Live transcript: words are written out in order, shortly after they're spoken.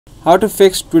How to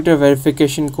fix Twitter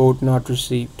verification code not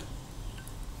received.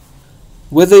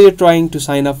 Whether you're trying to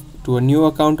sign up to a new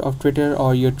account of Twitter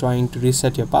or you're trying to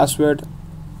reset your password,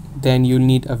 then you'll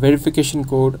need a verification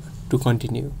code to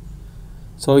continue.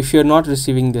 So if you're not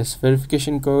receiving this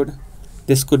verification code,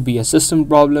 this could be a system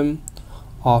problem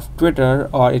of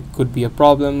Twitter, or it could be a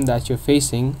problem that you're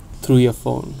facing through your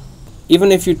phone.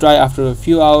 Even if you try after a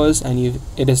few hours and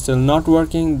it is still not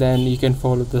working, then you can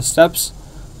follow the steps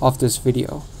of this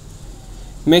video.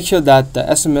 Make sure that the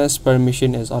SMS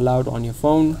permission is allowed on your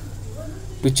phone.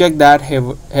 To check that,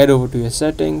 head over to your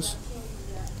settings.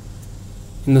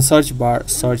 In the search bar,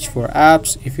 search for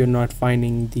apps. If you're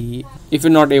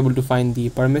not able to find the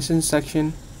permissions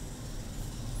section,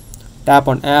 tap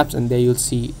on apps and there you'll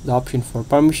see the option for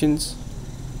permissions.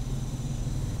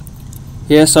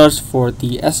 Here search for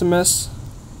the SMS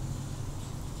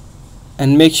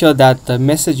and make sure that the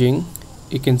messaging,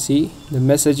 you can see the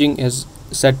messaging is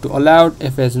set to allowed.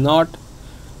 If it's not,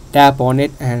 tap on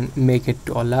it and make it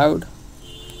to allowed.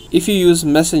 If you use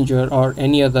Messenger or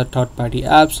any other third-party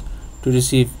apps to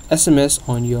receive SMS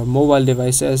on your mobile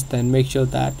devices, then make sure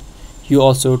that you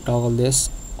also toggle this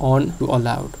on to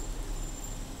allowed.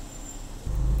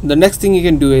 The next thing you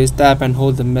can do is tap and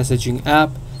hold the messaging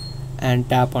app and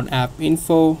tap on app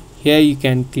info. Here you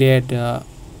can clear the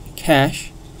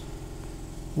cache,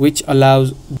 which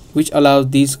allows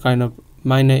these kind of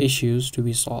minor issues to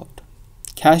be solved.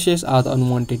 Caches are the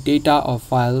unwanted data or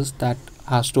files that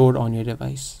are stored on your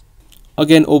device.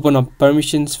 Again, open up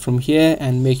permissions from here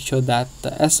and make sure that the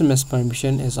SMS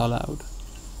permission is allowed.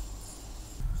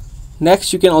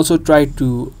 Next, you can also try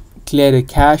to clear the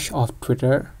cache of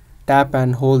Twitter. Tap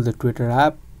and hold the Twitter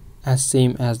app as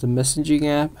same as the messaging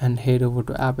app and head over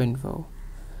to app info.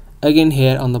 Again,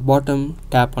 here on the bottom,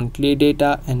 tap on clear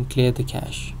data and clear the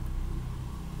cache.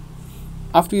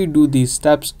 After you do these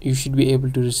steps, you should be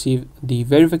able to receive the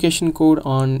verification code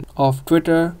of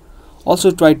Twitter.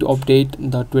 Also try to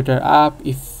update the Twitter app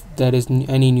if there is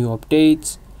any new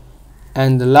updates.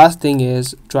 And the last thing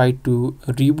is try to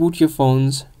reboot your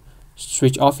phones,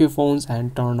 switch off your phones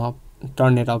and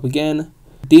turn it up again.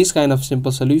 These kind of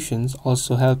simple solutions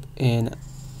also help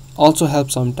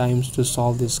sometimes to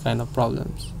solve this kind of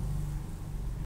problems.